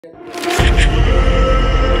Who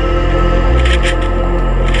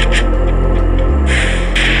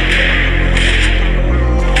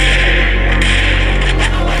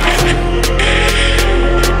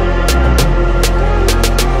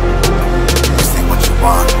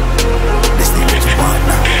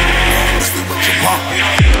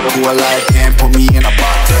alive can't put me in a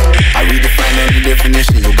box. I redefine any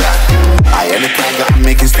definition you got. I am the tiger, I'm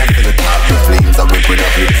making steps to the top. The flames, I whip it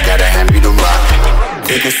up, you just gotta hand me the rock.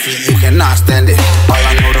 Take a seat, you cannot stand it. All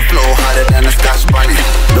I know, the flow harder than a Scotch bunny.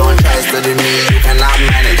 Don't try studying me, you cannot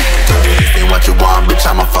manage. This ain't what you want, bitch,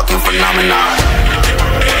 I'm a fucking phenomenon.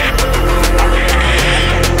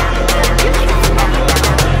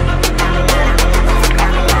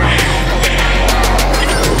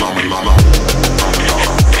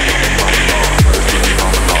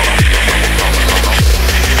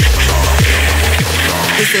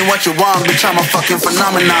 This ain't what you want, bitch, I'm a fucking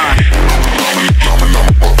phenomenon.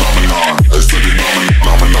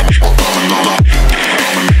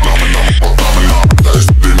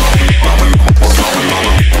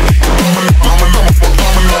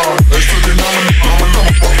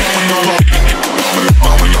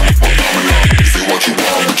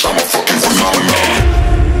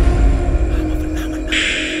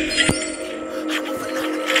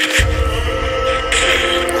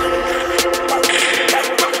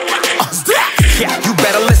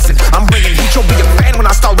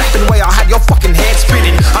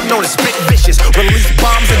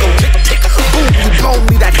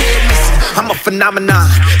 Phenomenon,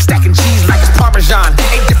 stacking cheese like it's Parmesan.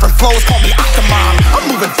 8 different flows, call me Octomom. I'm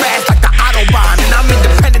moving fast like the Autobahn, and I'm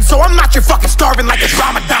independent, so I'm not your fucking starving like it's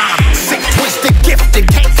Ramadan. Sick, twisted, gifted,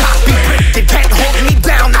 can't copy, printed, can't hold me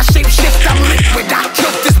down. I shape shift, I'm liquid. I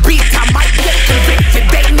killed this beat, I might get convicted.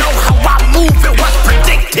 They know how I move, it was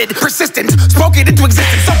predicted. Persistent, spoke it into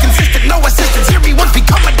existence, so consistent, no assistance. Hear me once,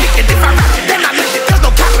 become addicted. If I rap it, then I live it. There's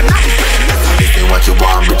no cap, and I be spitting this. This ain't what you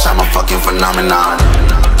want, bitch, I'm a fucking phenomenon.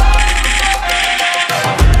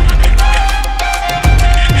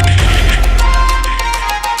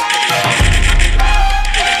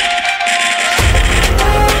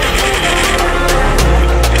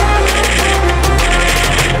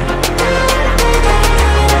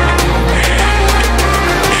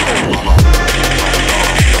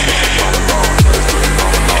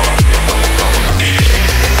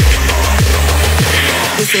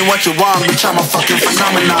 This ain't what you want, bitch, I'm a fucking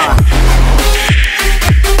phenomenon.